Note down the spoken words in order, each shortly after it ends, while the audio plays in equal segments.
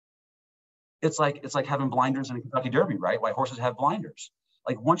It's like having blinders in a Kentucky Derby, right? Why horses have blinders.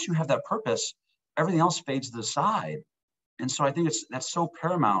 Like once you have that purpose, everything else fades to the side. And so I think that's so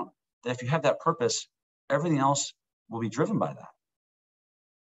paramount that if you have that purpose, everything else will be driven by that.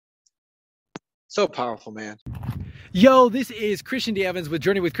 So powerful, man. Yo, this is Christian D. Evans with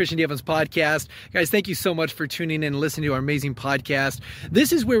Journey with Christian D. Evans podcast. Guys, thank you so much for tuning in and listening to our amazing podcast.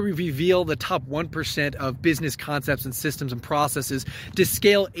 This is where we reveal the top 1% of business concepts and systems and processes to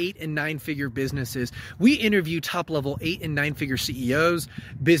scale 8 and 9-figure businesses. We interview top-level 8 and 9-figure CEOs,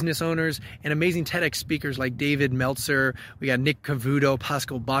 business owners, and amazing TEDx speakers like David Meltzer. We got Nick Cavuto,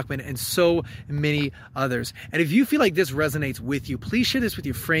 Pascal Bachman, and so many others. And if you feel like this resonates with you, please share this with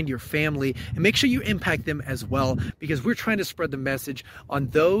your friend, your family, and make sure you impact them as well, because we're trying to spread the message on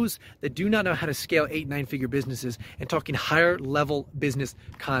those that do not know how to scale 8, 9-figure businesses and talking higher level business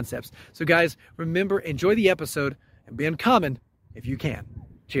concepts. So guys, remember, enjoy the episode and be uncommon if you can.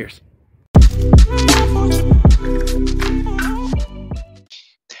 Cheers.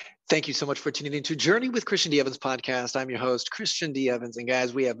 Thank you so much for tuning in to Journey with Christian D. Evans podcast. I'm your host, Christian D. Evans. And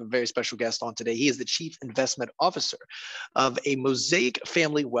guys, we have a very special guest on today. He is the Chief Investment Officer of a Mosaic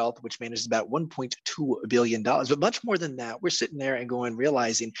Family Wealth, which manages about $1.2 billion. But much more than that, we're sitting there and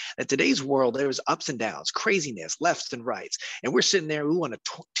realizing that today's world, there's ups and downs, craziness, lefts and rights. And we're sitting there, we want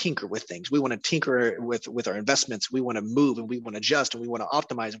to tinker with things. We want to tinker with our investments. We want to move and we want to adjust and we want to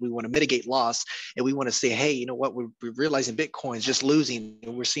optimize. And we want to mitigate loss. And we want to say, hey, you know what? We're realizing Bitcoin's just losing.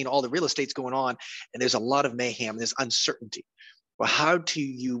 And we're seeing all the real estate's going on, and there's a lot of mayhem, there's uncertainty. Well, how do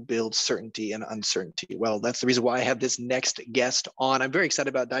you build certainty and uncertainty? Well, that's the reason why I have this next guest on. I'm very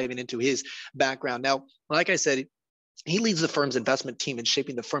excited about diving into his background. Now, like I said, he leads the firm's investment team in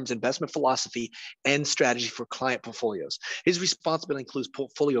shaping the firm's investment philosophy and strategy for client portfolios. His responsibility includes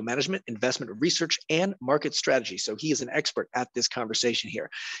portfolio management, investment research, and market strategy. So he is an expert at this conversation here.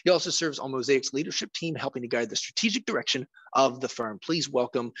 He also serves on Mosaic's leadership team, helping to guide the strategic direction of the firm. Please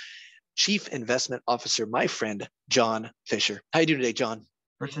welcome Chief Investment Officer, my friend, John Fisher. How you doing today, John?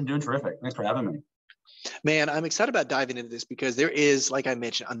 Christian, doing terrific. Thanks for having me. Man, I'm excited about diving into this because there is, like I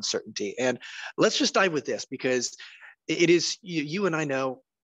mentioned, uncertainty. And let's just dive with this because it is, you and I know,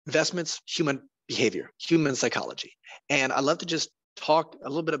 investments, human behavior, human psychology. And I'd love to just talk a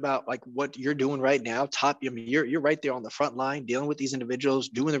little bit about like what you're doing right now. You're right there on the front line, dealing with these individuals,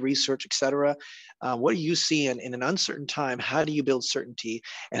 doing the research, et cetera. What are you seeing in an uncertain time? How do you build certainty?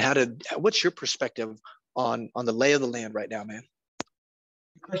 And what's your perspective on the lay of the land right now, man?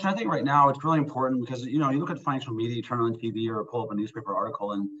 Christian, I think right now it's really important because, you look at financial media, you turn on TV or pull up a newspaper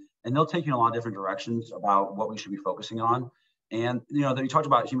article and they'll take you in a lot of different directions about what we should be focusing on. And, you talked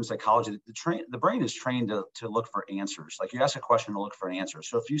about human psychology. The brain is trained to look for answers. Like you ask a question to look for an answer.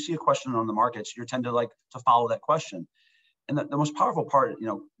 So if you see a question on the markets, you tend to follow that question. And the most powerful part,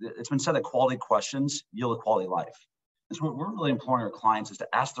 it's been said that quality questions yield a quality life. And so what we're really imploring our clients is to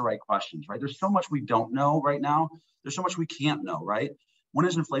ask the right questions, right? There's so much we don't know right now. There's so much we can't know, right? When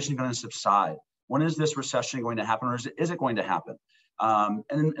is inflation going to subside? When is this recession going to happen, or is it going to happen? And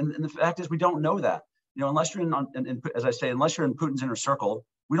the fact is, we don't know that. Unless you're unless you're in Putin's inner circle,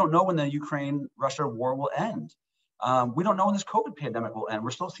 we don't know when the Ukraine-Russia war will end. We don't know when this COVID pandemic will end.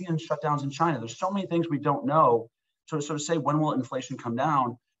 We're still seeing shutdowns in China. There's so many things we don't know. So to say, when will inflation come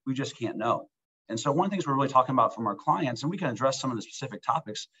down? We just can't know. And so one of the things we're really talking about from our clients, and we can address some of the specific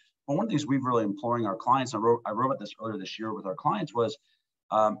topics, but one of the things we've really imploring our clients, I wrote about this earlier this year with our clients, was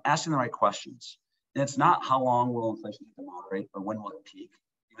asking the right questions. And it's not how long will inflation take to moderate or when will it peak,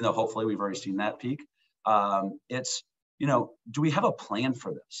 even though hopefully we've already seen that peak. It's, do we have a plan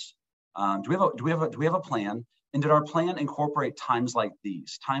for this? Do we have a plan? And did our plan incorporate times like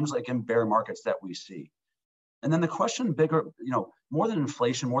these, times like in bear markets that we see? And then the question bigger, more than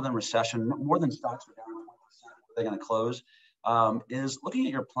inflation, more than recession, more than stocks are down 20%, are they going to close? Is looking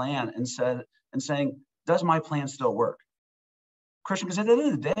at your plan and saying, does my plan still work? Christian, because at the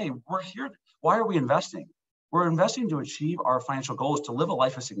end of the day, we're here. Why are we investing? We're investing to achieve our financial goals, to live a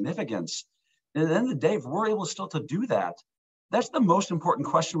life of significance. And at the end of the day, if we're able still to do that, that's the most important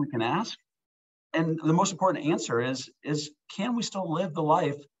question we can ask. And the most important answer is can we still live the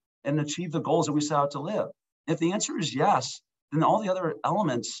life and achieve the goals that we set out to live? If the answer is yes, then all the other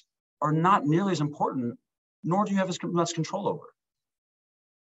elements are not nearly as important, nor do you have as much control over.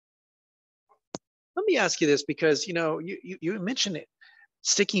 Let me ask you this, because you mentioned it,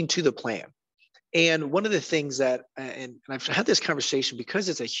 sticking to the plan. And one of the things that, and I've had this conversation because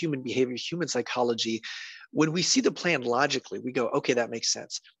it's a human behavior, human psychology, when we see the plan logically, we go, okay, that makes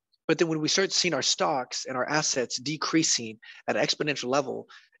sense. But then when we start seeing our stocks and our assets decreasing at an exponential level,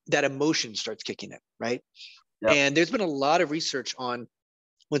 that emotion starts kicking in, right? Yep. And there's been a lot of research on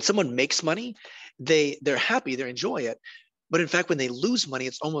when someone makes money, they're happy, they enjoy it. But in fact, when they lose money,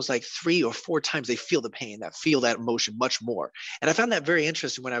 it's almost like 3 or 4 times they feel the pain, feel that emotion much more. And I found that very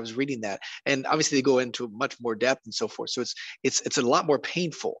interesting when I was reading that. And obviously, they go into much more depth and so forth. So it's a lot more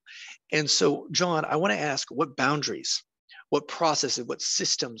painful. And so, John, I want to ask, what boundaries, what processes, what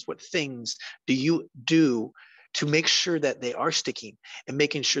systems, what things do you do to make sure that they are sticking and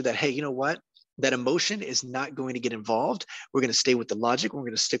making sure that, hey, you know what? That emotion is not going to get involved. We're going to stay with the logic. We're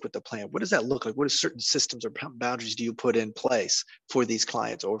going to stick with the plan. What does that look like? What are certain systems or boundaries do you put in place for these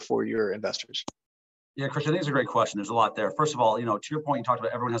clients or for your investors? Yeah, Christian, I think it's a great question. There's a lot there. First of all, to your point, you talked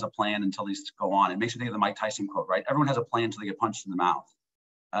about everyone has a plan until these go on. It makes me think of the Mike Tyson quote, right? Everyone has a plan until they get punched in the mouth.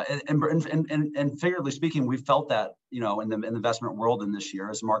 And figuratively speaking, we've felt that, in the investment world in this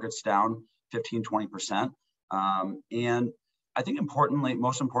year as markets down 15, 20%. And I think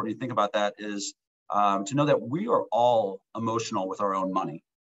most importantly, think about that is to know that we are all emotional with our own money,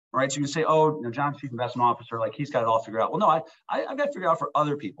 right? So you can say, oh, John's chief investment officer, like he's got it all figured out. Well, no, I've got to figure it out for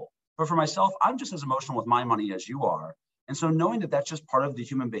other people. But for myself, I'm just as emotional with my money as you are. And so knowing that that's just part of the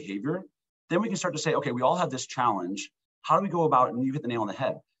human behavior, then we can start to say, okay, we all have this challenge. How do we go about, and you hit the nail on the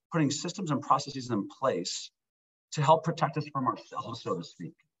head, putting systems and processes in place to help protect us from ourselves, so to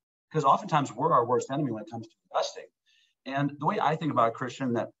speak? Because oftentimes we're our worst enemy when it comes to investing. And the way I think about it,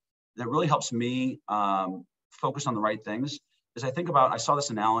 Christian, that really helps me focus on the right things is I saw this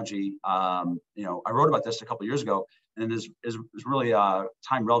analogy, I wrote about this a couple of years ago, and is really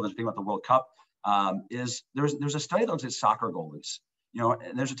time relevant to think about the World Cup, is there's a study that looks at soccer goalies,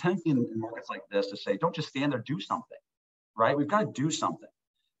 and there's a tendency in markets like this to say, don't just stand there, do something, right? We've got to do something.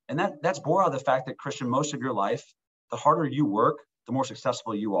 And that's born out of the fact that, Christian, most of your life, the harder you work, the more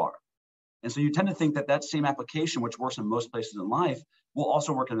successful you are. And so you tend to think that same application, which works in most places in life, will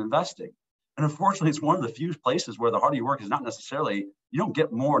also work in investing. And unfortunately, it's one of the few places where the harder you work is not necessarily, you don't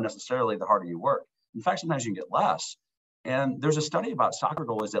get more necessarily the harder you work. In fact, sometimes you can get less. And there's a study about soccer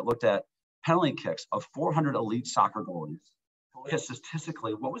goalies that looked at penalty kicks of 400 elite soccer goalies. Look at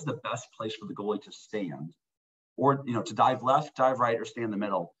statistically, what was the best place for the goalie to stand, or to dive left, dive right, or stay in the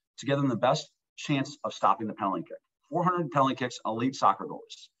middle to give them the best chance of stopping the penalty kick. 400 penalty kicks, elite soccer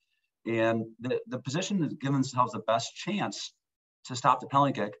goalies. And the position that given themselves the best chance to stop the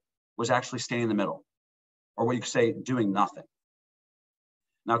penalty kick was actually staying in the middle, or what you could say, doing nothing.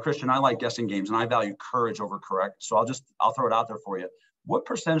 Now, Christian, I like guessing games and I value courage over correct. So I'll throw it out there for you. What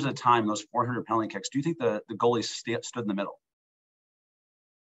percentage of the time, those 400 penalty kicks, do you think the goalies stood in the middle?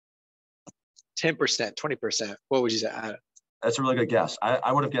 10%, 20%. What would you say? That's a really good guess.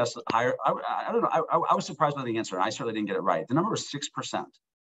 I would have guessed higher. I don't know. I was surprised by the answer, and I certainly didn't get it right. The number was 6%.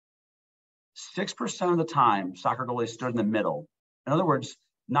 6% of the time, soccer goalies stood in the middle. In other words,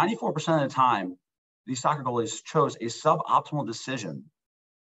 94% of the time, these soccer goalies chose a suboptimal decision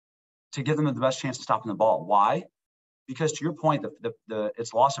to give them the best chance of stopping the ball. Why? Because to your point,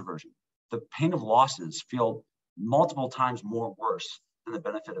 it's loss aversion. The pain of losses feel multiple times more worse than the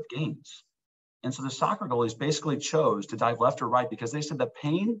benefit of gains. And so the soccer goalies basically chose to dive left or right because they said the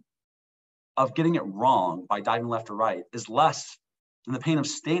pain of getting it wrong by diving left or right is less than the pain of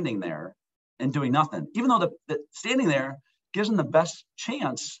standing there and doing nothing, even though the standing there gives them the best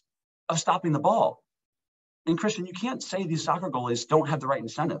chance of stopping the ball. And Christian, you can't say these soccer goalies don't have the right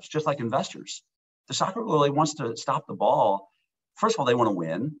incentives, just like investors. The soccer goalie wants to stop the ball. First of all, they want to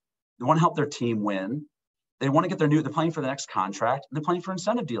win. They want to help their team win. They want to get they're playing for the next contract, and they're playing for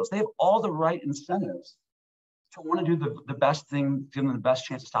incentive deals. They have all the right incentives to want to do the best thing, give them the best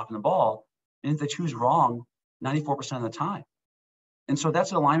chance of stopping the ball. And if they choose wrong, 94% of the time. And so that's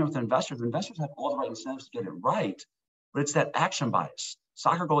an alignment with investors. Investors have all the right incentives to get it right, but it's that action bias.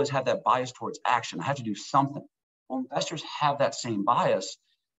 Soccer goalies have that bias towards action. I have to do something. Well, investors have that same bias.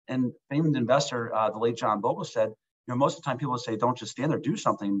 And famed investor, the late John Bogle said, most of the time people say, don't just stand there, do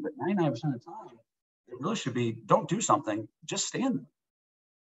something. But 99% of the time, it really should be, don't do something, just stand there.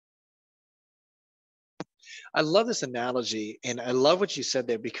 I love this analogy, and I love what you said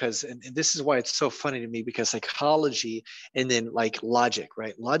there because, and this is why it's so funny to me, because psychology and then like logic,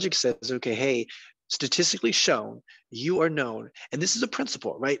 right? Logic says, okay, hey, statistically shown, you are known, and this is a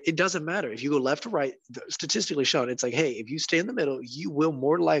principle, right? It doesn't matter if you go left or right, statistically shown, it's like, hey, if you stay in the middle, you will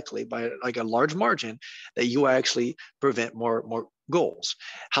more likely by like a large margin that you actually prevent more goals.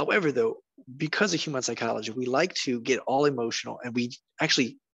 However, though, because of human psychology, we like to get all emotional and we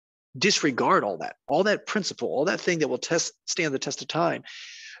actually disregard all that principle, all that thing that will stand the test of time.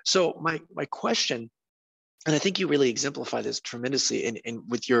 So my question, and I think you really exemplify this tremendously in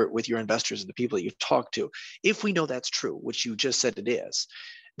with your investors and the people that you talk to. If we know that's true, which you just said it is,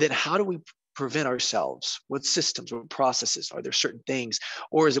 then how do we prevent ourselves? What systems, what processes? Are there certain things?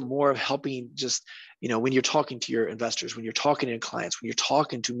 Or is it more of helping just, when you're talking to your investors, when you're talking to clients, when you're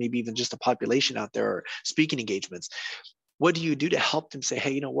talking to maybe even just the population out there, or speaking engagements, what do you do to help them say,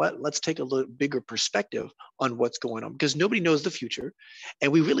 hey, you know what, let's take a little bigger perspective on what's going on? Because nobody knows the future.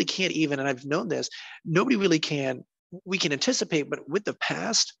 And we really can't even, and I've known this, nobody really can, we can anticipate, but with the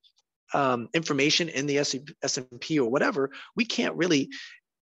past information in the S&P or whatever, we can't really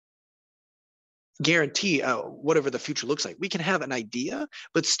guarantee whatever the future looks like. We can have an idea,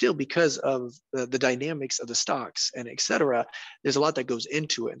 but still, because of the dynamics of the stocks and et cetera, there's a lot that goes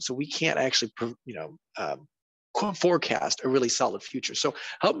into it. And so we can't actually, forecast a really solid future. So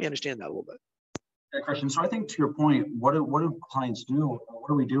help me understand that a little bit. Yeah, Christian. So I think to your point, what do clients do? What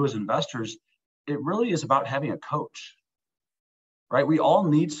do we do as investors? It really is about having a coach, right? We all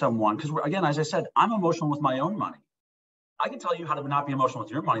need someone, because again, as I said, I'm emotional with my own money. I can tell you how to not be emotional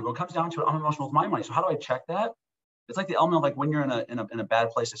with your money, but it comes down to it, I'm emotional with my money. So how do I check that? It's like the element of like when you're in a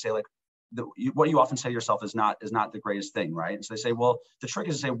bad place to say like, what you often say to yourself is not the greatest thing, right? And so they say, well, the trick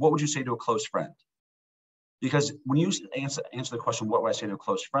is to say, what would you say to a close friend? Because when you answer the question, what would I say to a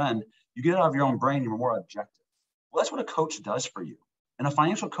close friend, you get it out of your own brain, you're more objective. Well, that's what a coach does for you. And a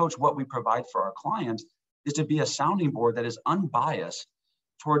financial coach, what we provide for our clients is to be a sounding board that is unbiased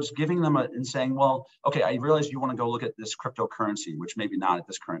towards giving them and saying, well, okay, I realize you want to go look at this cryptocurrency, which maybe not at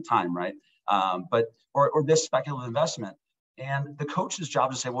this current time, right? Or this speculative investment. And the coach's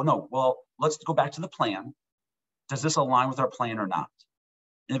job is to say, let's go back to the plan. Does this align with our plan or not?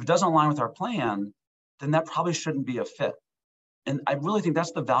 And if it doesn't align with our plan, then that probably shouldn't be a fit. And I really think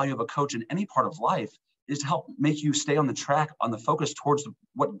that's the value of a coach in any part of life, is to help make you stay on the track, on the focus towards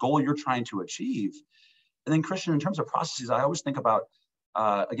what goal you're trying to achieve. And then Christian, in terms of processes, I always think about,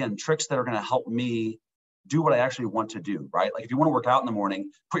 again, tricks that are going to help me do what I actually want to do, right? Like if you want to work out in the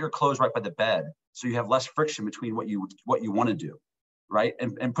morning, put your clothes right by the bed so you have less friction between what you want to do, right?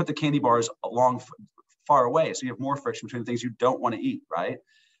 And put the candy bars far away so you have more friction between the things you don't want to eat, right?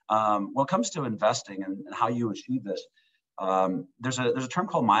 When it comes to investing and how you achieve this, there's a term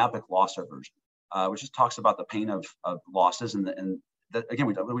called myopic loss aversion, which just talks about the pain of losses. And that, again,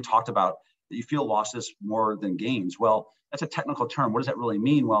 we talked about that you feel losses more than gains. Well, that's a technical term. What does that really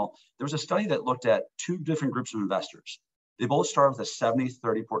mean? Well, there was a study that looked at two different groups of investors. They both started with a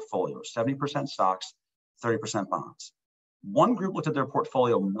 70-30 portfolio, 70% stocks, 30% bonds. One group looked at their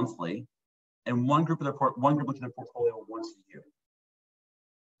portfolio monthly, and one group looked at their portfolio once a year.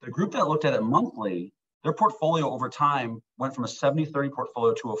 The group that looked at it monthly, their portfolio over time went from a 70-30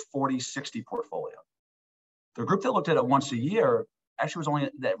 portfolio to a 40-60 portfolio. The group that looked at it once a year actually was only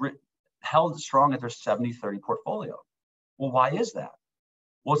held strong at their 70-30 portfolio. Well, why is that?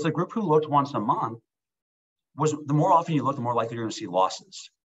 Well, it's the group who looked once a month the more often you look, the more likely you're going to see losses.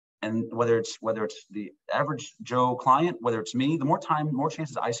 And whether it's the average Joe client, whether it's me, the more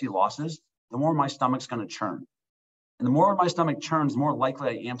chances I see losses, the more my stomach's going to churn. And the more my stomach churns, the more likely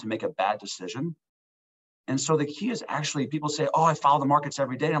I am to make a bad decision. And so the key is actually, people say, oh, I follow the markets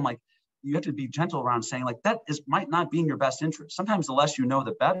every day. I'm like, you have to be gentle around saying like, might not be in your best interest. Sometimes the less you know,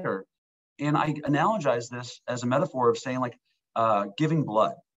 the better. And I analogize this as a metaphor of saying like giving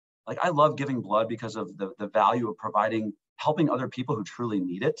blood. Like I love giving blood because of the value of helping other people who truly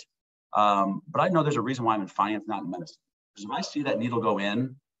need it. But I know there's a reason why I'm in finance, not in medicine. Because if I see that needle go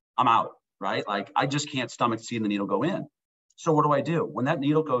in, I'm out. Right? Like I just can't stomach seeing the needle go in. So what do? When that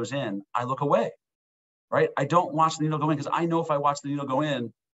needle goes in, I look away, right? I don't watch the needle go in because I know if I watch the needle go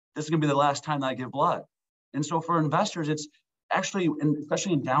in, this is going to be the last time that I give blood. And so for investors, it's actually,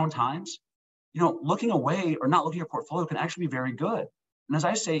 especially in down times, looking away or not looking at your portfolio can actually be very good. And as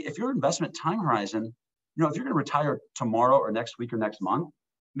I say, if your investment time horizon, if you're going to retire tomorrow or next week or next month,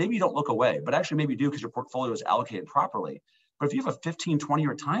 maybe you don't look away, but actually maybe you do because your portfolio is allocated properly. But if you have a 15,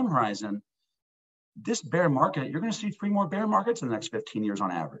 20-year time horizon, this bear market, you're going to see 3 more bear markets in the next 15 years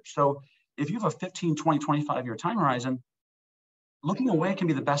on average. So if you have a 15, 20, 25-year time horizon, looking away can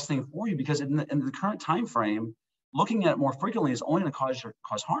be the best thing for you, because in the current time frame, looking at it more frequently is only going to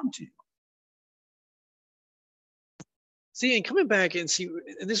cause harm to you. See, and coming back and this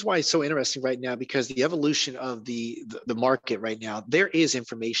is why it's so interesting right now, because the evolution of the market right now, there is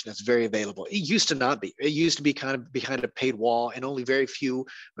information that's very available. It used to not be. It used to be kind of behind a paid wall and only very few,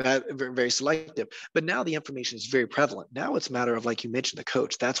 very selective. But now the information is very prevalent. Now it's a matter of, like you mentioned, the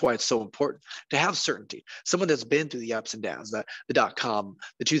coach. That's why it's so important to have certainty. Someone that's been through the ups and downs, the .com,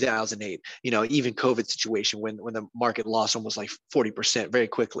 the 2008, even COVID situation when the market lost almost like 40% very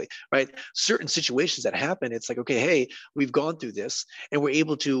quickly, right? Certain situations that happen, it's like, okay, hey, we've we've gone through this and we're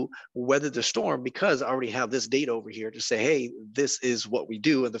able to weather the storm because I already have this data over here to say, hey, this is what we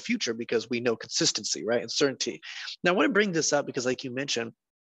do in the future because we know consistency, right? And certainty. Now, I want to bring this up because like you mentioned,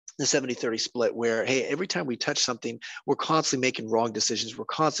 the 70-30 split where, hey, every time we touch something, we're constantly making wrong decisions. We're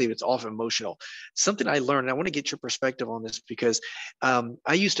constantly, it's often emotional. Something I learned, and I want to get your perspective on this because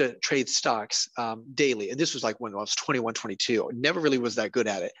I used to trade stocks daily. And this was like when I was 21, 22. I never really was that good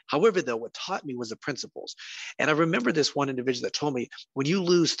at it. However, though, what taught me was the principles. And I remember this one individual that told me, when you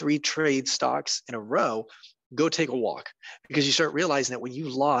lose 3 trade stocks in a row, go take a walk, because you start realizing that when you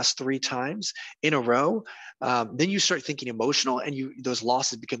lost 3 times in a row, then you start thinking emotional, and those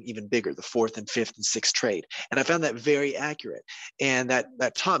losses become even bigger, the 4th and 5th and 6th trade. And I found that very accurate, and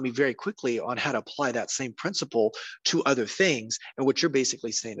that taught me very quickly on how to apply that same principle to other things. And what you're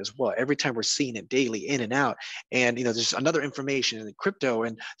basically saying as well, every time we're seeing it daily in and out, and there's another information in crypto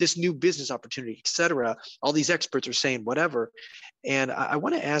and this new business opportunity, et cetera. All these experts are saying whatever, and I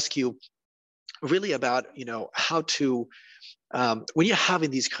want to ask you really about how to when you're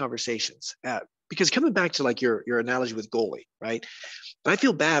having these conversations, because coming back to like your analogy with goalie, right? But I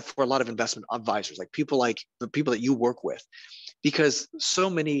feel bad for a lot of investment advisors, like the people that you work with, because so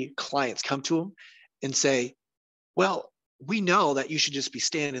many clients come to them and say, well, we know that you should just be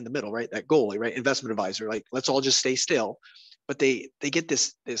standing in the middle, right? That goalie, right? Investment advisor, like, let's all just stay still. But they get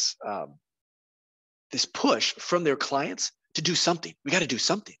this push from their clients to do something. We got to do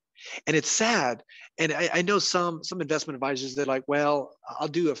something. And it's sad. And I know some investment advisors, they're like, well, I'll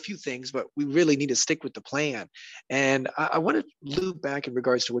do a few things, but we really need to stick with the plan. And I want to loop back in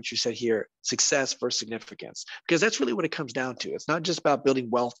regards to what you said here, success versus significance, because that's really what it comes down to. It's not just about building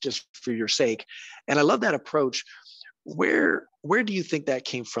wealth just for your sake. And I love that approach. Where do you think that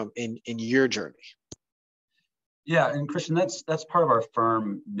came from in your journey? Yeah, and Christian, that's part of our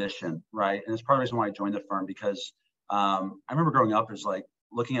firm mission, right? And it's part of the reason why I joined the firm, because I remember growing up as like,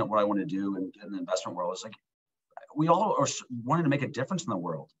 looking at what I want to do in the investment world, is like, we all are wanting to make a difference in the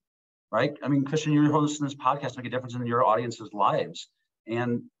world, right? I mean, Christian, you're hosting this podcast, make a difference in your audience's lives.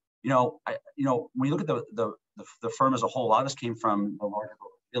 And, when you look at the firm as a whole, a lot of this came from the larger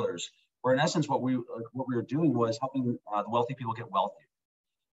dealers, where in essence, what we were doing was helping the wealthy people get wealthy.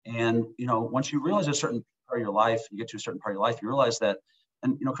 And, once you realize a certain part of your life, you get to a certain part of your life, you realize that,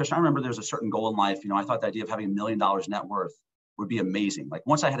 and, Christian, I remember there's a certain goal in life. I thought the idea of having $1 million net worth would be amazing. Like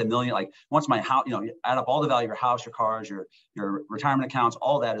once I had $1 million, like once my house, add up all the value of your house, your cars, your retirement accounts,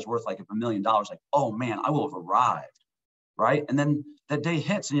 all that is worth like $1 million. Like, oh man, I will have arrived, right? And then that day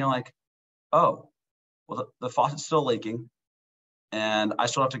hits and you're like, oh, well, the faucet's still leaking and I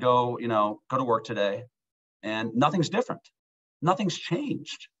still have to go to work today, and nothing's different. Nothing's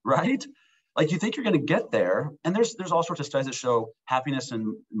changed, right? Like you think you're going to get there, and there's all sorts of studies that show happiness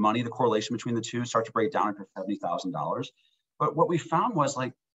and money, the correlation between the two start to break down into $70,000. But what we found was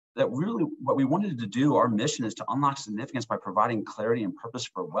like that really what we wanted to do, our mission is to unlock significance by providing clarity and purpose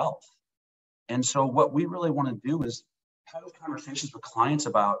for wealth. And so what we really want to do is have conversations with clients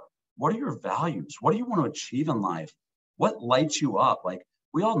about, what are your values? What do you want to achieve in life? What lights you up? Like,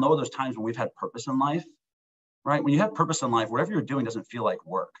 we all know those times when we've had purpose in life, right? When you have purpose in life, whatever you're doing doesn't feel like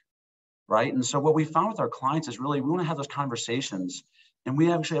work, right? And so what we found with our clients is really, we want to have those conversations. And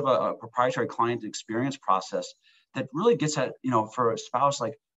we actually have a proprietary client experience process that really gets at, for a spouse,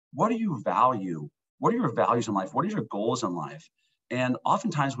 like, what do you value? What are your values in life? What are your goals in life? And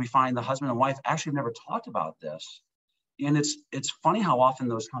oftentimes we find the husband and wife actually never talked about this. And it's funny how often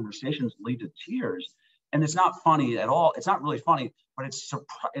those conversations lead to tears. And it's not funny at all. It's not really funny, but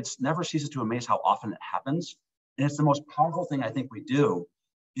it's never ceases to amaze how often it happens. And it's the most powerful thing I think we do,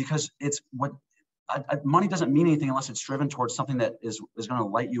 because it's what money doesn't mean anything unless it's driven towards something that is going to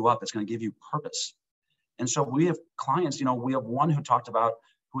light you up. It's going to give you purpose. And so we have clients, we have one who talked about,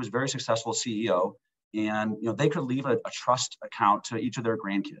 who is a very successful CEO, and they could leave a trust account to each of their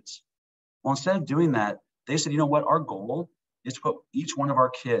grandkids. Well, instead of doing that, they said, what, our goal is to put each one of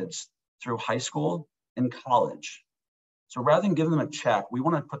our kids through high school and college. So rather than giving them a check, we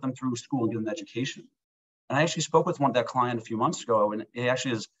want to put them through school and give them an education. And I actually spoke with that client a few months ago, and he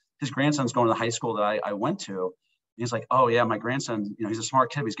actually his grandson's going to the high school that I went to. He's like, oh yeah, my grandson, he's a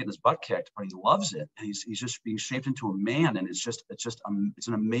smart kid, but he's getting his butt kicked, but he loves it. And he's just being shaped into a man. And it's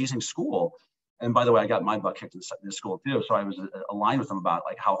an amazing school. And by the way, I got my butt kicked in this school too. So I was aligned with him about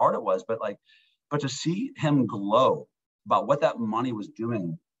like how hard it was, but to see him glow about what that money was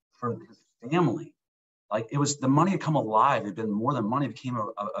doing for his family, like it was, the money had come alive. It had been more than money, it became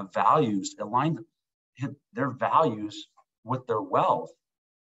a values, aligned their values with their wealth.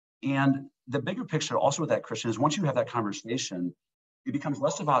 And the bigger picture also with that, Christian, is once you have that conversation, it becomes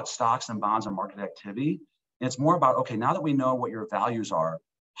less about stocks and bonds and market activity, And it's more about, okay, now that we know what your values are,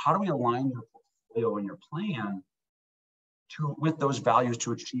 how do we align your portfolio and your plan with those values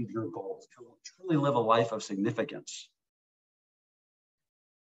to achieve your goals, to truly live a life of significance?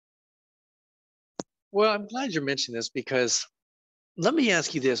 Well, I'm glad you mentioned this because let me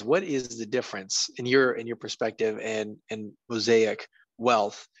ask you this: what is the difference in your perspective and Mosaic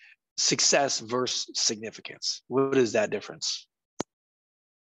wealth, success versus significance? What is that difference?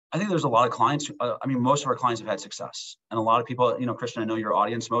 I think there's a lot of clients. Most of our clients have had success, and a lot of people, Christian, I know your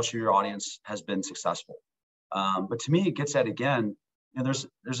audience. Most of your audience has been successful. But to me, it gets at, again,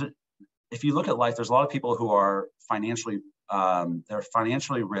 if you look at life, there's a lot of people who are they're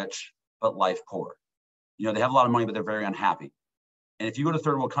financially rich but life poor. They have a lot of money, but they're very unhappy. And if you go to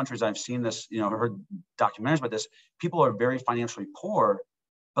third world countries, I've seen this, heard documentaries about this. People are very financially poor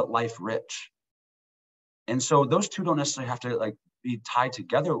but life rich. And so those two don't necessarily have to be tied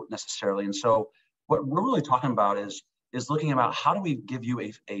together necessarily. And so what we're really talking about is looking about how do we give you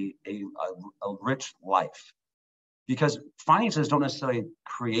a rich life, because finances don't necessarily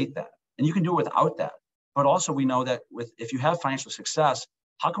create that, and you can do it without that. But also we know that if you have financial success,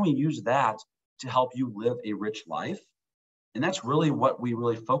 how can we use that to help you live a rich life? And that's really what we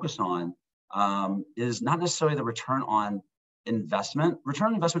really focus on, is not necessarily the return on investment. Return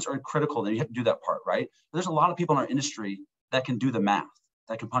on investments are critical, and you have to do that part, right? But there's a lot of people in our industry that can do the math,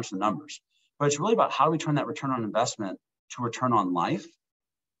 that can punch the numbers. But it's really about how do we turn that return on investment to return on life.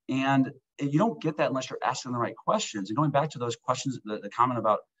 And you don't get that unless you're asking the right questions. And going back to those questions, the comment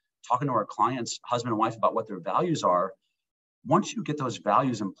about talking to our clients, husband and wife, about what their values are, once you get those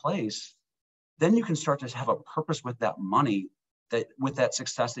values in place, then you can start to have a purpose with that money, with that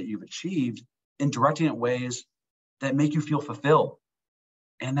success that you've achieved, in directing it ways that make you feel fulfilled.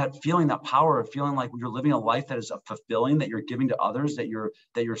 And that feeling, that power of feeling like you're living a life that is fulfilling, that you're giving to others, that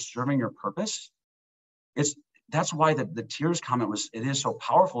you're serving your purpose. That's why the tears comment it is so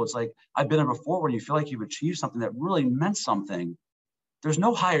powerful. It's like, I've been there before, when you feel like you've achieved something that really meant something. There's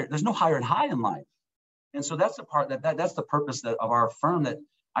no higher and high in life. And so that's the part that's the purpose of our firm that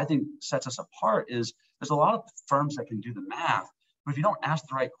I think sets us apart. Is there's a lot of firms that can do the math, but if you don't ask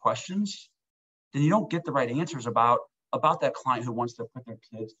the right questions, then you don't get the right answers about that client who wants to put their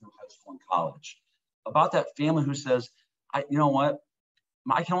kids through high school and college, about that family who says, you know what,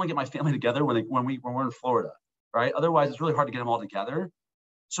 I can only get my family together when we're in Florida, right? Otherwise, it's really hard to get them all together.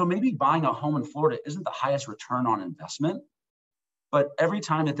 So maybe buying a home in Florida isn't the highest return on investment, but every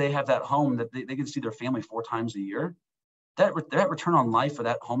time that they have that home, that they can see their family 4 times a year, that return on life for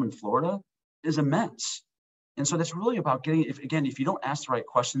that home in Florida is immense. And so that's really about if you don't ask the right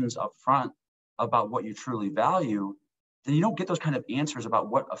questions up front about what you truly value, then you don't get those kind of answers about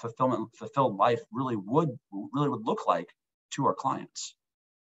what a fulfilled life really would look like to our clients.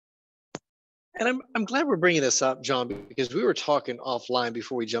 And I'm glad we're bringing this up, John, because we were talking offline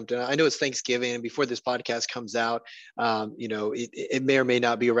before we jumped in. I know it's Thanksgiving, and before this podcast comes out, it may or may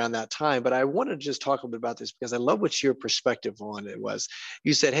not be around that time. But I wanted to just talk a little bit about this because I love what your perspective on it was.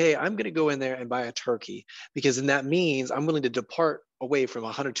 You said, "Hey, I'm going to go in there and buy a turkey because then that means I'm willing to depart away from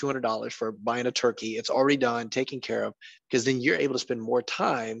 $100, $200 for buying a turkey. It's already done, taken care of, because then you're able to spend more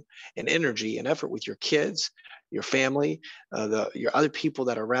time and energy and effort with your kids, your family, your other people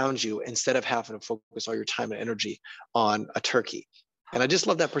that are around you, instead of having to focus all your time and energy on a turkey." And I just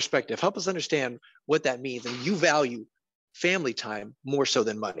love that perspective. Help us understand what that means. And you value family time more so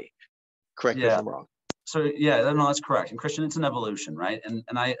than money. Correct me if I'm wrong. So no, that's correct. And Christian, it's an evolution, right? And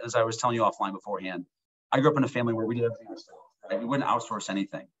as I was telling you offline beforehand, I grew up in a family where we did everything ourselves. Right? We wouldn't outsource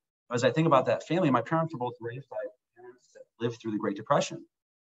anything. But as I think about that family, my parents were both raised by parents that lived through the Great Depression,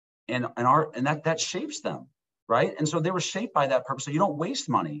 and that shapes them. Right. And so they were shaped by that purpose. So you don't waste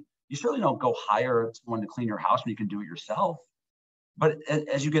money. You certainly don't go hire someone to clean your house when you can do it yourself. But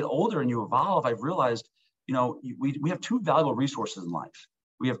as you get older and you evolve, I've realized, we have 2 valuable resources in life.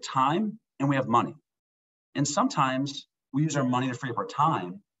 We have time and we have money. And sometimes we use our money to free up our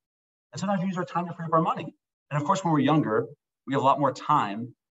time. And sometimes we use our time to free up our money. And of course, when we're younger, we have a lot more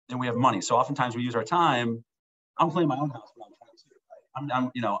time than we have money. So oftentimes we use our time. I'm cleaning my own house when I'm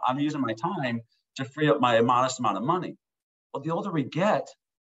 22. Right? I'm using my time to free up my modest amount of money. Well, the older we get,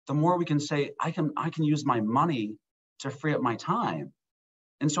 the more we can say, I can use my money to free up my time.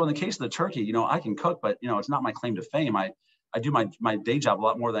 And so in the case of the turkey, I can cook, but it's not my claim to fame. I do my day job a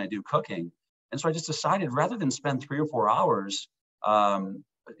lot more than I do cooking. And so I just decided, rather than spend 3 or 4 hours,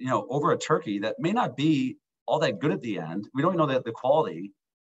 over a turkey that may not be all that good at the end, we don't know the quality,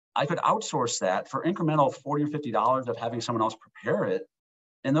 I could outsource that for incremental $40 or $50 of having someone else prepare it.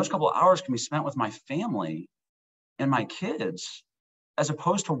 And those couple of hours can be spent with my family and my kids, as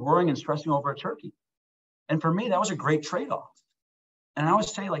opposed to worrying and stressing over a turkey. And for me, that was a great trade-off. And I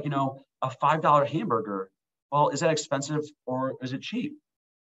always say, like, a $5 hamburger, well, is that expensive or is it cheap?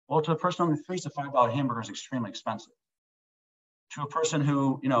 Well, to a person on the streets, a $5 hamburger is extremely expensive. To a person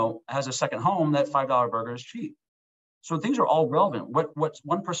who, has a second home, that $5 burger is cheap. So things are all relevant. What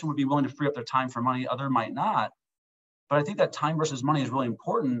one person would be willing to free up their time for money, other might not. But I think that time versus money is really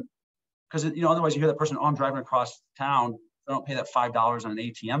important because, otherwise you hear that person, oh, I'm driving across town. I don't pay that $5 on an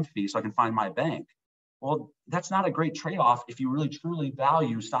ATM fee so I can find my bank. Well, that's not a great trade-off if you really truly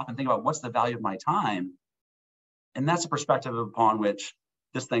stop and think about what's the value of my time. And that's a perspective upon which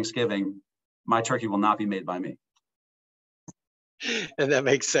this Thanksgiving, my turkey will not be made by me. And that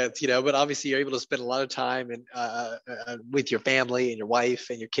makes sense, but obviously you're able to spend a lot of time with your family and your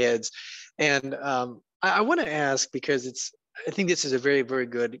wife and your kids. And I want to ask, because I think this is a very, very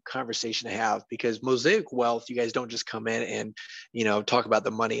good conversation to have, because Mosaic Wealth, you guys don't just come in and, talk about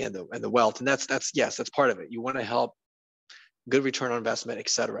the money and the wealth. And that's part of it. You want to help, good return on investment, et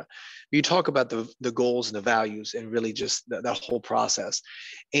cetera. You talk about the goals and the values and really just that whole process.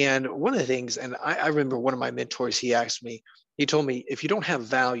 And one of the things, and I remember one of my mentors, he told me, if you don't have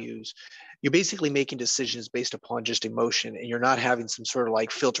values, you're basically making decisions based upon just emotion, and you're not having some sort of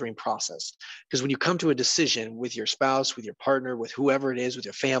like filtering process. Because when you come to a decision with your spouse, with your partner, with whoever it is, with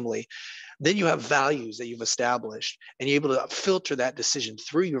your family, then you have values that you've established, and you're able to filter that decision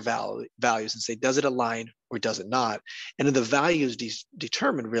through your values and say, does it align or does it not? And then the values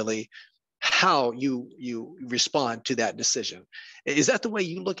determine really how you respond to that decision. Is that the way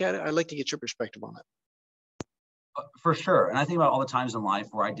you look at it? I'd like to get your perspective on it. For sure. And I think about all the times in life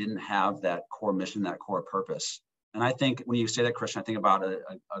where I didn't have that core mission, that core purpose. And I think when you say that, Christian, I think about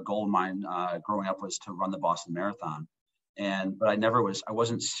a goal of mine growing up was to run the Boston Marathon. But I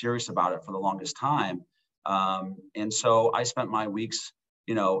wasn't serious about it for the longest time. And so I spent my weeks,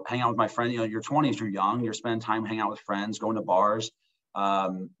 hanging out with my friend. Your 20s, you're young, you're spending time hanging out with friends, going to bars,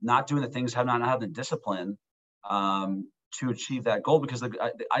 not doing the things, not having the discipline to achieve that goal, because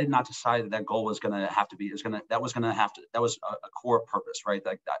I did not decide that goal was going to have to be, that was a core purpose, right?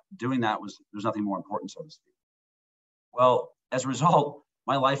 Like that, doing that there's nothing more important, so to speak. Well, as a result,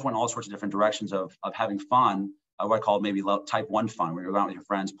 my life went all sorts of different directions of having fun, what I call maybe type 1 fun, where you're out with your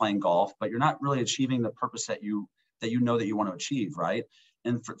friends playing golf, but you're not really achieving the purpose that you know that you want to achieve, right?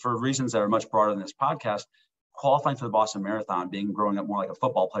 And for reasons that are much broader than this podcast, qualifying for the Boston Marathon, growing up more like a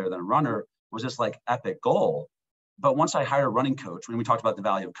football player than a runner, was this like epic goal. But once I hired a running coach, when we talked about the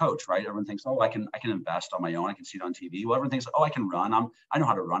value of coach, right? Everyone thinks, oh, I can invest on my own. I can see it on TV. Well, everyone thinks, oh, I can run. I know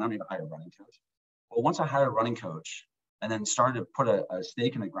how to run. I don't need to hire a running coach. Well, once I hired a running coach and then started to put a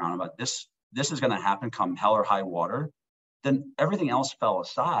stake in the ground about this is going to happen come hell or high water, then everything else fell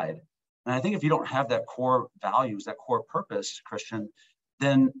aside. And I think if you don't have that core values, that core purpose, Christian,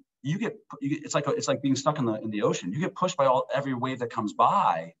 then it's like being stuck in the ocean. You get pushed by every wave that comes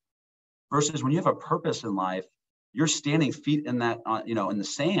by, versus when you have a purpose in life, you're standing feet in that, in the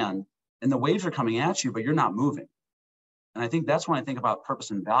sand, and the waves are coming at you, but you're not moving. And I think that's when I think about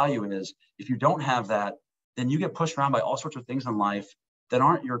purpose and value is, if you don't have that, then you get pushed around by all sorts of things in life that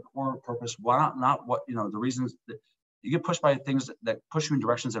aren't your core purpose. Why not what, the reasons that you get pushed by things that push you in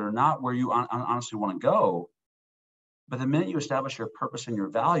directions that are not where you honestly want to go. But the minute you establish your purpose and your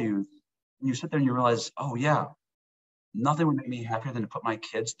values, and you sit there and you realize, oh yeah, nothing would make me happier than to put my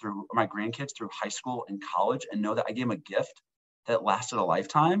grandkids through high school and college and know that I gave them a gift that lasted a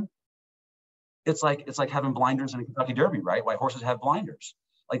lifetime. It's like having blinders in a Kentucky Derby, right? Why horses have blinders.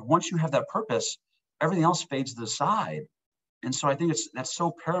 Like once you have that purpose, everything else fades to the side. And so I think that's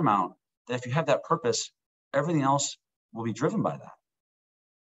so paramount that if you have that purpose, everything else will be driven by that.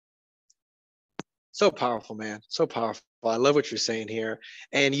 So powerful, man. So powerful. I love what you're saying here.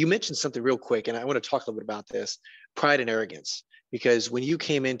 And you mentioned something real quick, and I want to talk a little bit about this: pride and arrogance. Because when you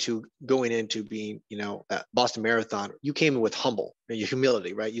came going into being, at Boston Marathon, you came in with your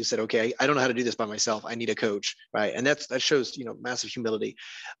humility, right? You said, okay, I don't know how to do this by myself. I need a coach, right? And that shows, massive humility.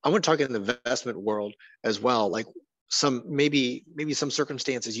 I want to talk in the investment world as well, like maybe some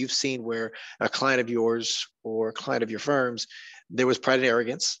circumstances you've seen where a client of yours or a client of your firm's, there was pride and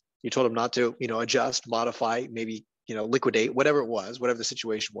arrogance. You told them not to, adjust, modify, maybe, liquidate, whatever it was, whatever the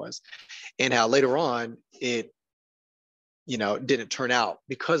situation was, and how later on it, didn't turn out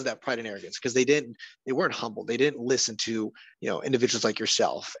because of that pride and arrogance, because they weren't humble. They didn't listen to, individuals like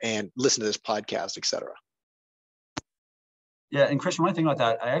yourself and listen to this podcast, et cetera. Yeah. And Christian, when I think about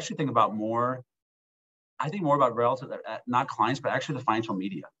that, I actually think about more about relative, not clients, but actually the financial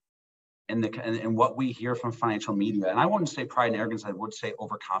media and what we hear from financial media. And I wouldn't say pride and arrogance, I would say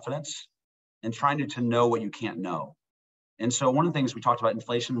overconfidence and trying to know what you can't know. And so one of the things we talked about,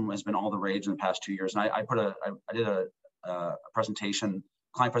 inflation has been all the rage in the past 2 years. And I did a presentation,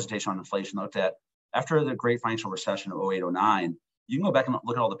 client presentation on inflation, looked at after the great financial recession of 08, 09, you can go back and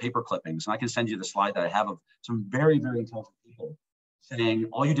look at all the paper clippings. And I can send you the slide that I have of some very, very intelligent people saying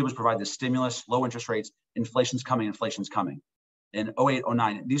all you did was provide the stimulus, low interest rates, inflation's coming, inflation's coming. In 08,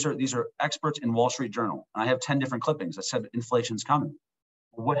 09, these are experts in Wall Street Journal. And I have 10 different clippings that said inflation's coming.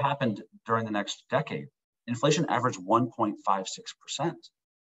 What happened during the next decade? Inflation averaged 1.56%.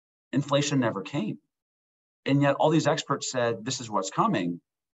 Inflation never came. And yet all these experts said, this is what's coming.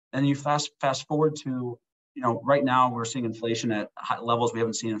 And you fast forward to, right now we're seeing inflation at high levels we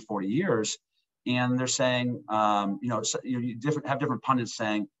haven't seen in 40 years. And they're saying, you have different pundits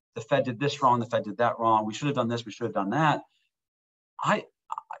saying, the Fed did this wrong, the Fed did that wrong. We should have done this, we should have done that.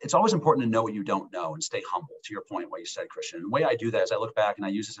 It's always important to know what you don't know and stay humble, to your point, what you said, Christian. And the way I do that is I look back and I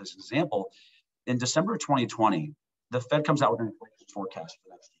use this as an example. In December 2020, the Fed comes out with an inflation forecast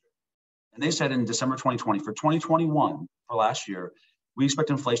for next year. And they said in December 2020, for 2021, for last year, we expect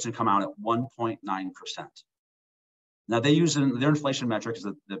inflation to come out at 1.9%. Now they use their inflation metric is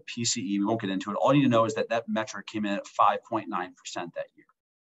the PCE. We won't get into it. All you need to know is that metric came in at 5.9% that year.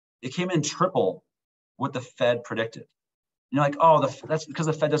 It came in triple what the Fed predicted. You're like, oh, that's because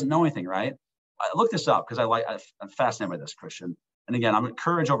the Fed doesn't know anything, right? I looked this up because I'm fascinated by this, Christian. And again, I'm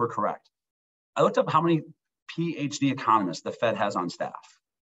courage over correct. I looked up how many PhD economists the Fed has on staff.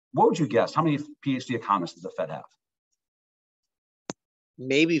 What would you guess? How many PhD economists does the Fed have?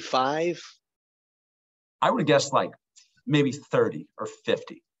 Maybe 5. I would have guessed like maybe 30 or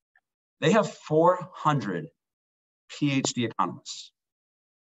 50. They have 400 PhD economists.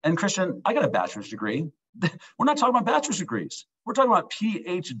 And Christian, I got a bachelor's degree. We're not talking about bachelor's degrees. We're talking about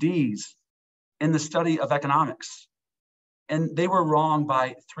PhDs in the study of economics. And they were wrong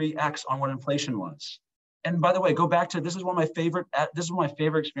by 3x on what inflation was. And by the way, go back to, this is one of my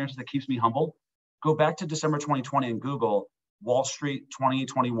favorite experiences that keeps me humble. Go back to December 2020 and Google Wall Street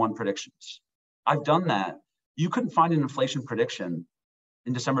 2021 predictions. I've done that. You couldn't find an inflation prediction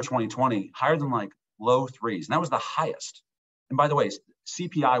in December 2020 higher than like low 3s. And that was the highest. And by the way,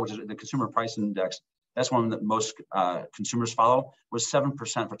 CPI, which is the Consumer Price Index, that's one that most consumers follow, was 7% for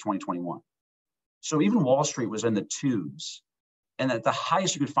 2021. So even Wall Street was in the 2s. And at the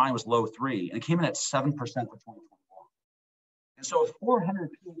highest you could find was low 3, and it came in at 7% for 2021. And so if 400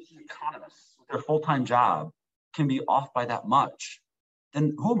 PhD economists with their full-time job can be off by that much,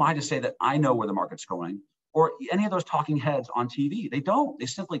 then who am I to say that I know where the market's going, or any of those talking heads on TV? They don't, they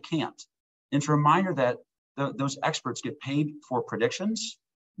simply can't. And it's a reminder that those experts get paid for predictions,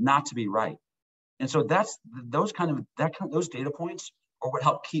 not to be right. And so those data points are what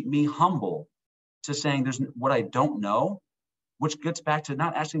help keep me humble to saying there's what I don't know, which gets back to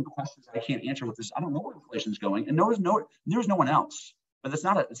not asking questions I can't answer with this. I don't know where inflation is going, and there's no one else. But it's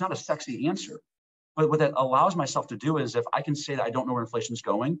not a sexy answer. But what that allows myself to do is, if I can say that I don't know where inflation is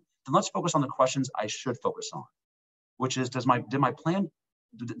going, then let's focus on the questions I should focus on, which is, was my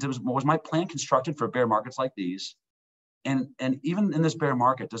plan constructed for bear markets like these? And even in this bear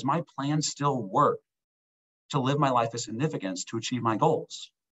market, does my plan still work to live my life of significance to achieve my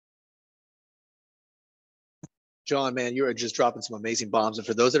goals? John, man, you're just dropping some amazing bombs. And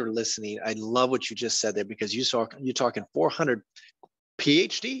for those that are listening, I love what you just said there, because you're talking 400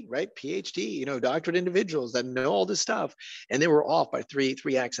 PhD, right? PhD, doctorate individuals that know all this stuff, and they were off by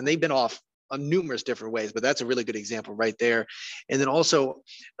 3x, and they've been off on numerous different ways, but that's a really good example right there. And then also,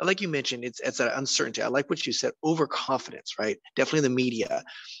 like you mentioned, it's that uncertainty. I like what you said, overconfidence, right? Definitely the media.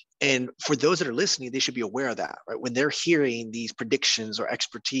 And for those that are listening, they should be aware of that, right? When they're hearing these predictions or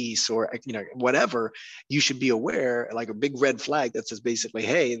expertise or, whatever, you should be aware, like a big red flag that says basically,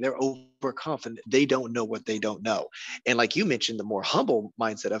 hey, they're overconfident. They don't know what they don't know. And like you mentioned, the more humble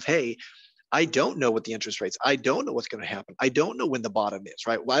mindset of, hey, I don't know what the interest rates, I don't know what's going to happen. I don't know when the bottom is,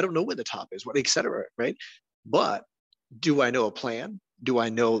 right? Well, I don't know when the top is, et cetera, right? But do I know a plan? Do I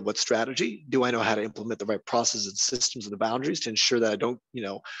know what strategy? Do I know how to implement the right processes and systems and the boundaries to ensure that I don't,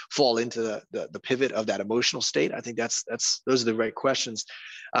 fall into the pivot of that emotional state? I think those are the right questions.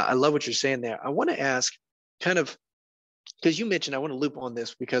 I love what you're saying there. I want to ask, kind of, because you mentioned, I want to loop on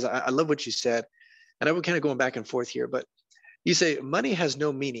this because I love what you said, and I would kind of going back and forth here, but you say money has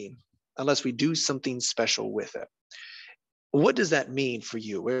no meaning unless we do something special with it. What does that mean for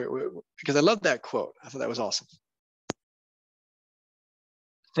you? Because I love that quote. I thought that was awesome.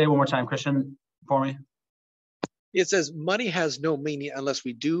 Say it one more time, Christian, for me. It says money has no meaning unless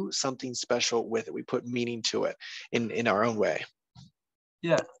we do something special with it. We put meaning to it in our own way.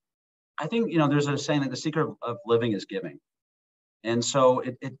 Yeah, I think, there's a saying that the secret of living is giving. And so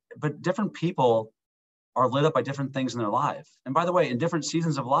but different people are lit up by different things in their life. And by the way, in different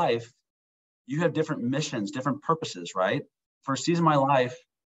seasons of life, you have different missions, different purposes, right? For a season of my life,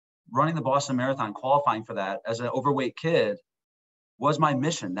 running the Boston Marathon, qualifying for that as an overweight kid was my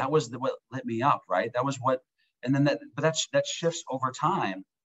mission. That was what lit me up, right? That was what, and then that shifts over time.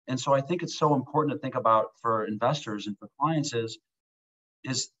 And so I think it's so important to think about for investors and for clients is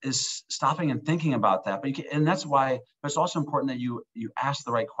stopping and thinking about that. But and that's why, but it's also important that you ask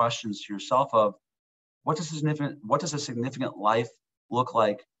the right questions to yourself of what does a significant life look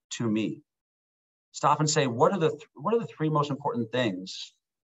like to me? Stop and say, what are the three most important things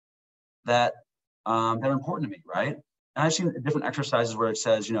that that are important to me, right? And I've seen different exercises where it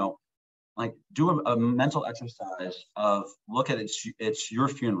says, like do a mental exercise of look at it's your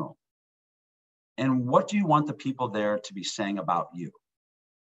funeral. And what do you want the people there to be saying about you?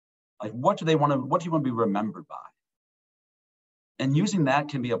 Like, what do you want to be remembered by? And using that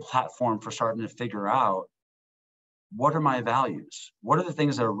can be a platform for starting to figure out what are my values? What are the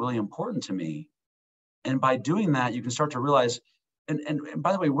things that are really important to me? And by doing that, you can start to realize, and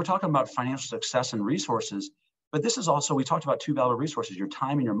by the way, we're talking about financial success and resources, but this is also, we talked about two valuable resources, your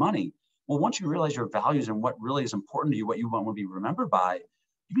time and your money. Well, once you realize your values and what really is important to you, what you want to be remembered by,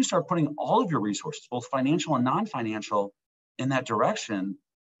 you can start putting all of your resources, both financial and non-financial, in that direction.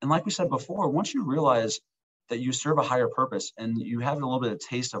 And like we said before, once you realize that you serve a higher purpose and you have a little bit of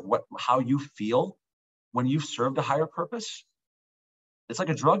taste of how you feel when you've served a higher purpose, it's like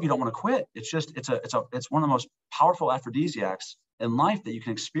a drug you don't want to quit. It's one of the most powerful aphrodisiacs in life that you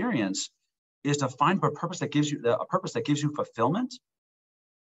can experience, is to find a purpose that gives you fulfillment.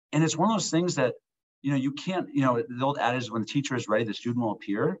 And it's one of those things that, you can't, the old adage, when the teacher is ready, the student will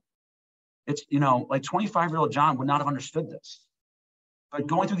appear. It's, like 25-year-old John would not have understood this. But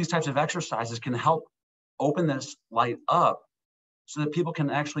going through these types of exercises can help open this light up so that people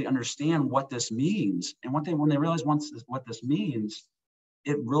can actually understand what this means. And when they realize what this means,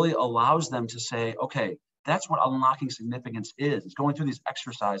 it really allows them to say, okay, that's what unlocking significance is. It's going through these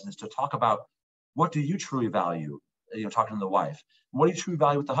exercises to talk about, what do you truly value? Talking to the wife. What do you truly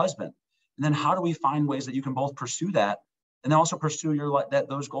value with the husband? And then how do we find ways that you can both pursue that and then also pursue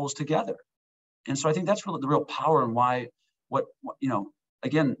those goals together? And so I think that's really the real power, and why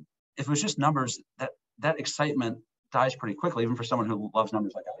again, if it was just numbers, that excitement dies pretty quickly, even for someone who loves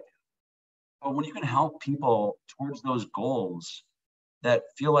numbers like I do. But when you can help people towards those goals that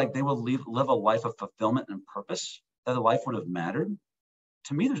feel like they will live a life of fulfillment and purpose, that the life would have mattered,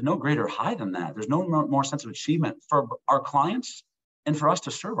 to me, there's no greater high than that. There's no more sense of achievement for our clients and for us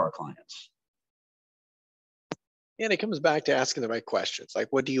to serve our clients. And it comes back to asking the right questions. Like,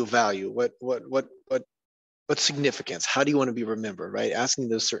 what do you value? What significance? How do you want to be remembered, right? Asking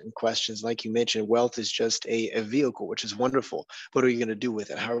those certain questions. Like you mentioned, wealth is just a vehicle, which is wonderful. What are you going to do with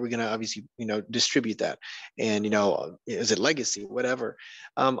it? How are we going to obviously, distribute that? And, is it legacy, whatever?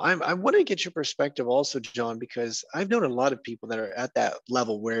 I want to get your perspective also, John, because I've known a lot of people that are at that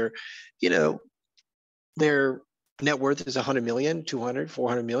level where, their net worth is 100 million, 200,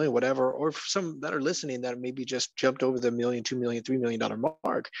 400 million, whatever, or for some that are listening that maybe just jumped over the $1 million, $2 million, $3 million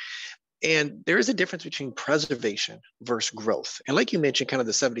mark. And there is a difference between preservation versus growth. And like you mentioned, kind of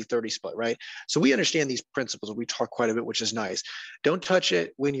the 70-30 split, right? So we understand these principles. We talk quite a bit, which is nice. Don't touch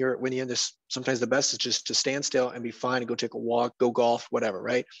it when you're in this. Sometimes the best is just to stand still and be fine and go take a walk, go golf, whatever,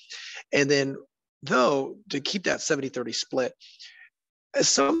 right? And then though, to keep that 70-30 split, as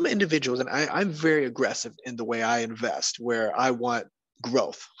some individuals, and I'm very aggressive in the way I invest, where I want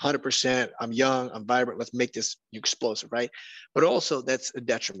growth, 100%. I'm young, I'm vibrant. Let's make this explosive, right? But also that's a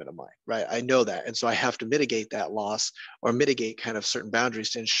detriment of mine, right? I know that. And so I have to mitigate that loss or mitigate kind of certain boundaries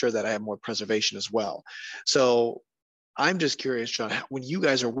to ensure that I have more preservation as well. So I'm just curious, John, when you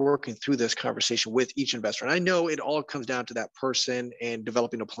guys are working through this conversation with each investor, and I know it all comes down to that person and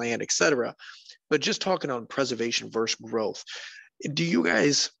developing a plan, et cetera, but just talking on preservation versus growth, do you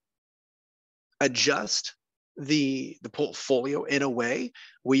guys adjust the portfolio in a way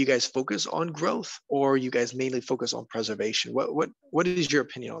where you guys focus on growth, or you guys mainly focus on preservation? What is your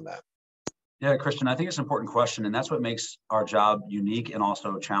opinion on that? Yeah, Christian, I think it's an important question, and that's what makes our job unique and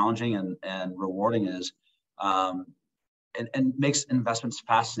also challenging and rewarding is, and makes investments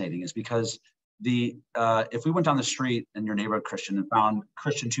fascinating, is because if we went down the street in your neighborhood, Christian, and found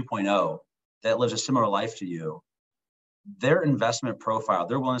Christian 2.0 that lives a similar life to you, their investment profile,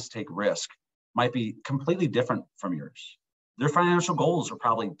 their willingness to take risk might be completely different from yours. Their financial goals are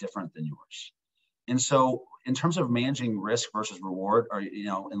probably different than yours. And so in terms of managing risk versus reward, or,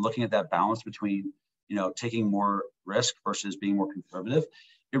 and looking at that balance between, taking more risk versus being more conservative,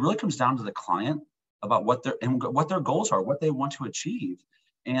 it really comes down to the client about what their goals are, what they want to achieve.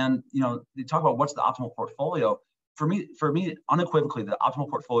 And, they talk about what's the optimal portfolio. For me, unequivocally, the optimal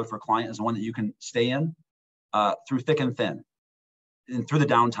portfolio for a client is the one that you can stay in through thick and thin and through the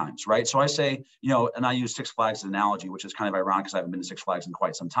downtimes, right? So I say, and I use Six Flags as an analogy, which is kind of ironic because I haven't been to Six Flags in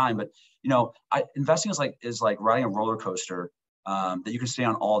quite some time. But, investing is like riding a roller coaster that you can stay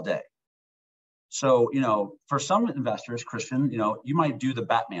on all day. So, for some investors, Christian, you might do the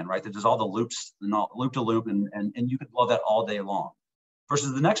Batman, right? That does all the loops and all loop to loop, and you could love that all day long.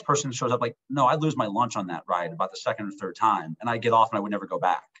 Versus the next person shows up like, no, I'd lose my lunch on that ride about the second or third time, and I'd get off and I would never go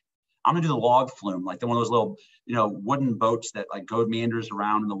back. I'm gonna do the log flume, like one of those little, wooden boats that like go meanders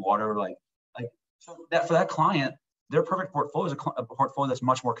around in the water, so that for that client, their perfect portfolio is a portfolio that's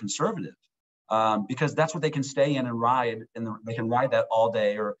much more conservative, because that's what they can stay in and ride, and they can ride that all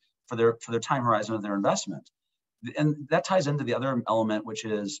day or for their time horizon of their investment. And that ties into the other element, which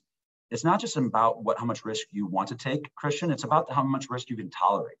is it's not just about how much risk you want to take, Christian. It's about how much risk you can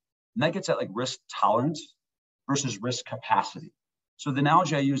tolerate. And that gets at like risk tolerance versus risk capacity. So the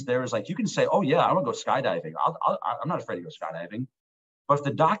analogy I use there is like, you can say, oh yeah, I want to go skydiving. I'm not afraid to go skydiving. But if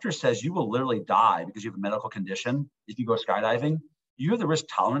the doctor says you will literally die because you have a medical condition if you go skydiving, you have the risk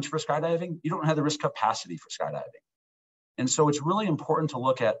tolerance for skydiving. You don't have the risk capacity for skydiving. And so it's really important to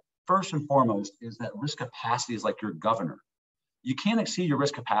look at, first and foremost, is that risk capacity is like your governor. You can't exceed your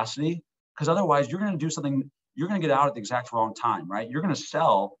risk capacity, because otherwise you're going to do something, you're going to get out at the exact wrong time, right? You're going to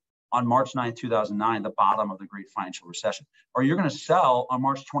sell on March 9th, 2009, the bottom of the great financial recession. Or you're going to sell on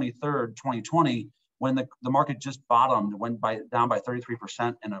March 23rd, 2020, when the market just bottomed, went down by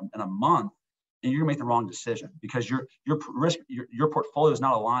 33% in a month, and you're going to make the wrong decision because your portfolio is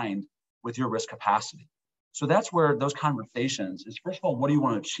not aligned with your risk capacity. So that's where those conversations is, first of all, what do you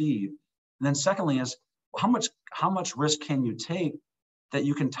want to achieve? And then secondly is, how much risk can you take that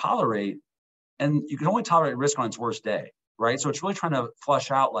you can tolerate? And you can only tolerate risk on its worst day, right? So it's really trying to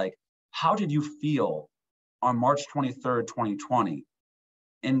flesh out, like, how did you feel on March 23rd, 2020?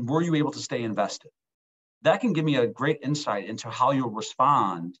 And were you able to stay invested? That can give me a great insight into how you'll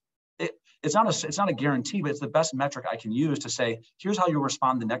respond. It's not a guarantee, but it's the best metric I can use to say, here's how you'll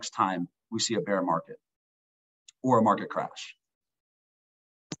respond the next time we see a bear market or a market crash.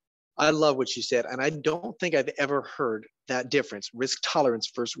 I love what you said. And I don't think I've ever heard that difference, risk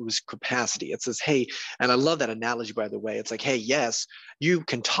tolerance versus risk capacity. It says, hey, and I love that analogy, by the way. It's like, hey, yes, you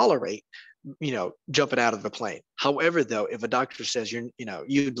can tolerate, jumping out of the plane. However, though, if a doctor says you'd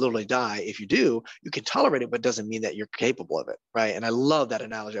literally die if you do, you can tolerate it, but doesn't mean that you're capable of it, right? And I love that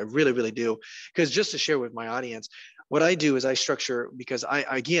analogy. I really, really do. Because just to share with my audience, what I do is I structure, because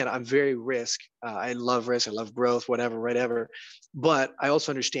I'm very risk. I love risk. I love growth, whatever. But I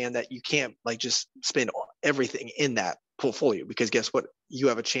also understand that you can't just spend everything in that portfolio, because guess what? You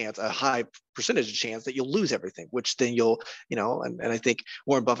have a high percentage of chance that you'll lose everything, which then you'll, and I think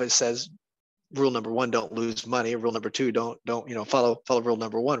Warren Buffett says, rule number one, don't lose money. Rule number two, don't follow rule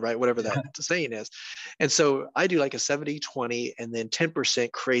number one, right? Whatever that saying is. And so I do like a 70-20 and then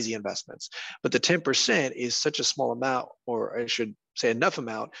 10% crazy investments. But the 10% is such a small amount, or I should say enough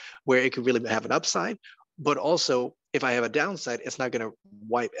amount, where it could really have an upside. But also, if I have a downside, it's not going to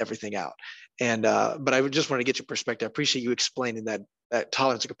wipe everything out. And but I would just want to get your perspective. I appreciate you explaining that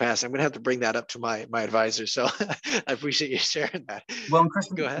tolerance and capacity. I'm going to have to bring that up to my advisor. So I appreciate you sharing that. Well,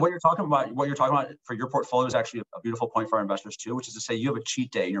 Christian, what you're talking about for your portfolio is actually a beautiful point for our investors too, which is to say you have a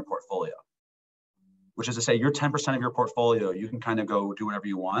cheat day in your portfolio, which is to say your 10% of your portfolio, you can kind of go do whatever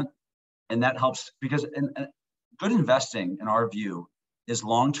you want. And that helps, because good investing, in our view, is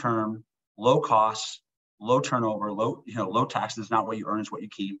long-term, low costs, low turnover, low taxes. Not what you earn is what you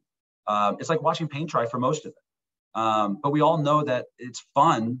keep. It's like watching paint dry for most of it. But we all know that it's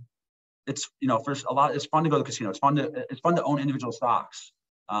fun. It's it's fun to go to the casino. It's fun to own individual stocks,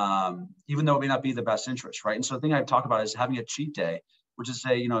 even though it may not be the best interest, right? And so the thing I talk about is having a cheat day, which is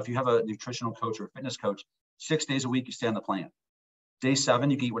say, if you have a nutritional coach or a fitness coach, 6 days a week you stay on the plan. Day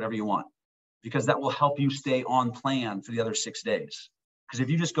 7 you can eat whatever you want, because that will help you stay on plan for the other 6 days. Because if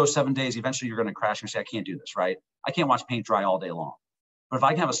you just go 7 days, eventually you're going to crash and say, I can't do this, right? I can't watch paint dry all day long. But if I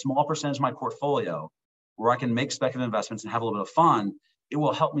can have a small percentage of my portfolio where I can make speculative investments and have a little bit of fun, it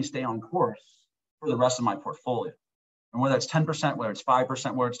will help me stay on course for the rest of my portfolio. And whether it's 10%, whether it's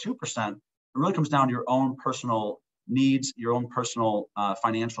 5%, whether it's 2%, it really comes down to your own personal needs, your own personal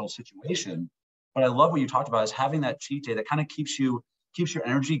financial situation. But I love what you talked about, is having that cheat day that kind of keeps your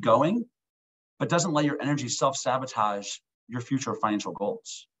energy going, but doesn't let your energy self-sabotage your future financial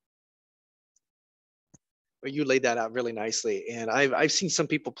goals. you laid that out really nicely. And I've seen some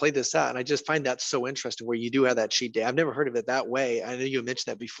people play this out, and I just find that so interesting where you do have that cheat day. I've never heard of it that way. I know you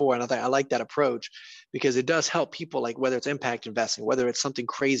mentioned that before, and I thought I like that approach because it does help people, like whether it's impact investing, whether it's something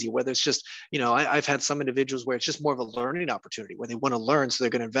crazy, whether it's just, I've had some individuals where it's just more of a learning opportunity where they want to learn. So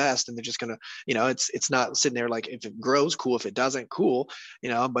they're going to invest and they're just going to, it's not sitting there like if it grows, cool. If it doesn't, cool,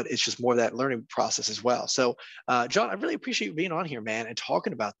 but it's just more of that learning process as well. So John, I really appreciate you being on here, man, and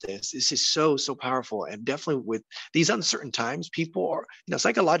talking about this. This is so powerful, and definitely with these uncertain times, people are,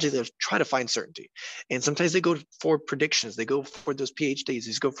 psychologically they try to find certainty, and sometimes they go for predictions, they go for those PhDs,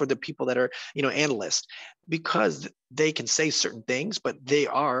 they go for the people that are, analysts, because they can say certain things, but they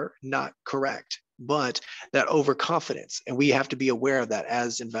are not correct. But that overconfidence, and we have to be aware of that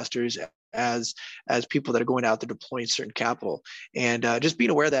as investors, as people that are going out there deploying certain capital, and just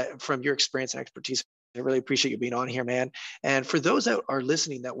being aware of that from your experience and expertise. I really appreciate you being on here, man. And for those that are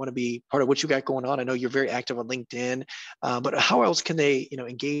listening that want to be part of what you got going on, I know you're very active on LinkedIn, but how else can they,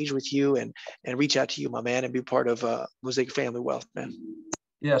 engage with you and reach out to you, my man, and be part of Mosaic Family Wealth, man?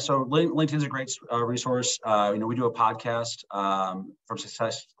 Yeah, so LinkedIn is a great resource. We do a podcast from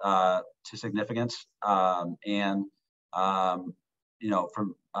success to significance, and then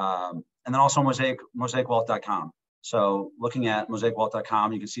also mosaicwealth.com. So looking at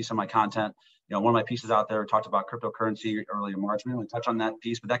mosaicwealth.com, you can see some of my content. One of my pieces out there talked about cryptocurrency early in March. We didn't really touch on that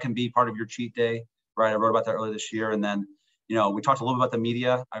piece, but that can be part of your cheat day, right? I wrote about that earlier this year. And then, we talked a little bit about the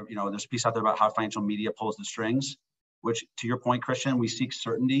media. There's a piece out there about how financial media pulls the strings, which, to your point, Christian, we seek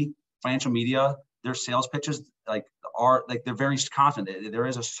certainty. Financial media, their sales pitches they're very confident. There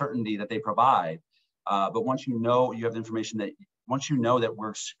is a certainty that they provide. But once you have the information once you know that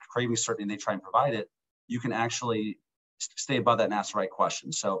we're craving certainty and they try and provide it, you can actually stay above that and ask the right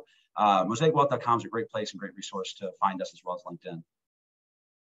questions. So mosaicwealth.com is a great place and great resource to find us, as well as LinkedIn.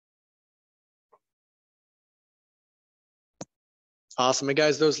 Awesome. And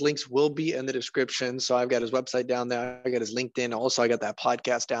guys, those links will be in the description. So I've got his website down there. I got his LinkedIn. Also, I got that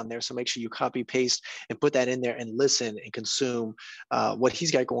podcast down there. So make sure you copy, paste, and put that in there and listen and consume what he's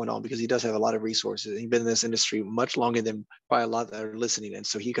got going on, because he does have a lot of resources. He's been in this industry much longer than probably a lot that are listening. And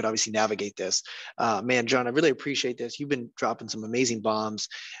so he could obviously navigate this. Man, John, I really appreciate this. You've been dropping some amazing bombs.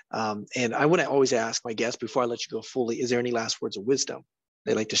 And I want to always ask my guests before I let you go fully, is there any last words of wisdom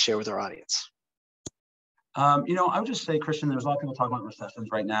they'd like to share with our audience? I would just say, Christian, there's a lot of people talking about recessions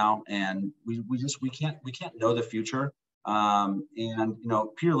right now, and we can't know the future.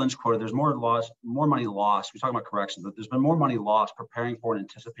 Peter Lynch quoted, "There's more money lost." We're talking about corrections, but there's been more money lost preparing for and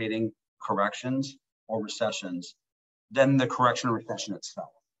anticipating corrections or recessions than the correction or recession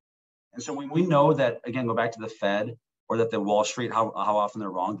itself. And so when we know that, again, go back to the Fed or that the Wall Street, how often they're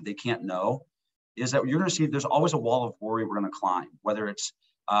wrong, that they can't know, is that you're going to see there's always a wall of worry we're going to climb, whether it's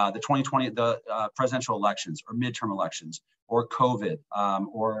the 2020, presidential elections or midterm elections, or COVID,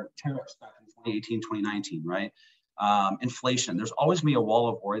 or tariffs back in 2018, 2019, right? Inflation. There's always going to be a wall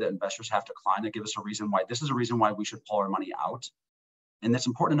of worry that investors have to climb to give us a reason why. This is a reason why we should pull our money out. And it's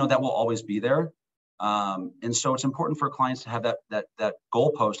important to know that will always be there. And so it's important for clients to have that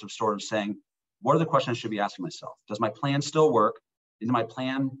goalpost of sort of saying, what are the questions I should be asking myself? Does my plan still work? Does my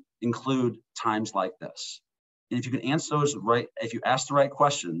plan include times like this? And if you can answer those right, if you ask the right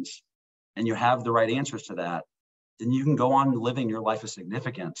questions and you have the right answers to that, then you can go on living your life of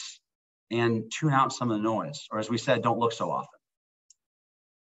significance and tune out some of the noise. Or as we said, don't look so often.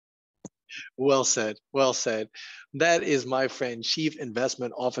 Well said. Well said. That is my friend, Chief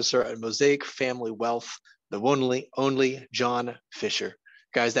Investment Officer at Mosaic Family Wealth, the only John Fisher.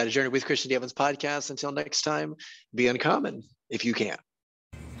 Guys, that is Journey with Christian D. Evans podcast. Until next time, be uncommon if you can.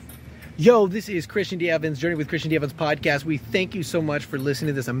 Yo, this is Christian D. Evans, Journey with Christian D. Evans podcast. We thank you so much for listening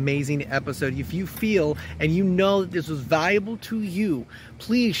to this amazing episode. If you feel and you know that this was valuable to you,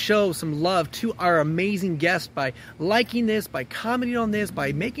 please show some love to our amazing guest by liking this, by commenting on this,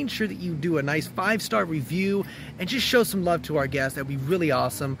 by making sure that you do a nice 5-star review and just show some love to our guest. That would be really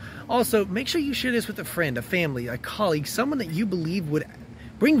awesome. Also, make sure you share this with a friend, a family, a colleague, someone that you believe would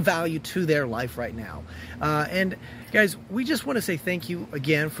bring value to their life right now. And guys, we just want to say thank you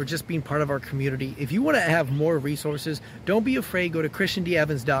again for just being part of our community. If you want to have more resources, don't be afraid. Go to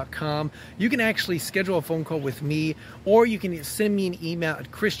christiandeevans.com. You can actually schedule a phone call with me, or you can send me an email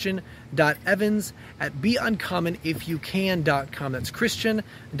at christian.evans@beUncommonIfYouCan.com. That's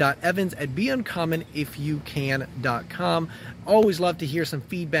christian.evans@beUncommonIfYouCan.com. Always love to hear some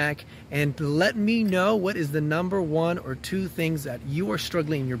feedback and let me know what is the number 1 or 2 things that you are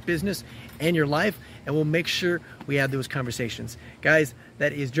struggling in your business and your life, and we'll make sure we have those conversations. Guys,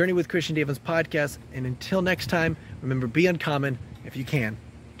 that is Journey with Christian D. Evans podcast, and until next time, remember, be uncommon if you can.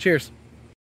 Cheers.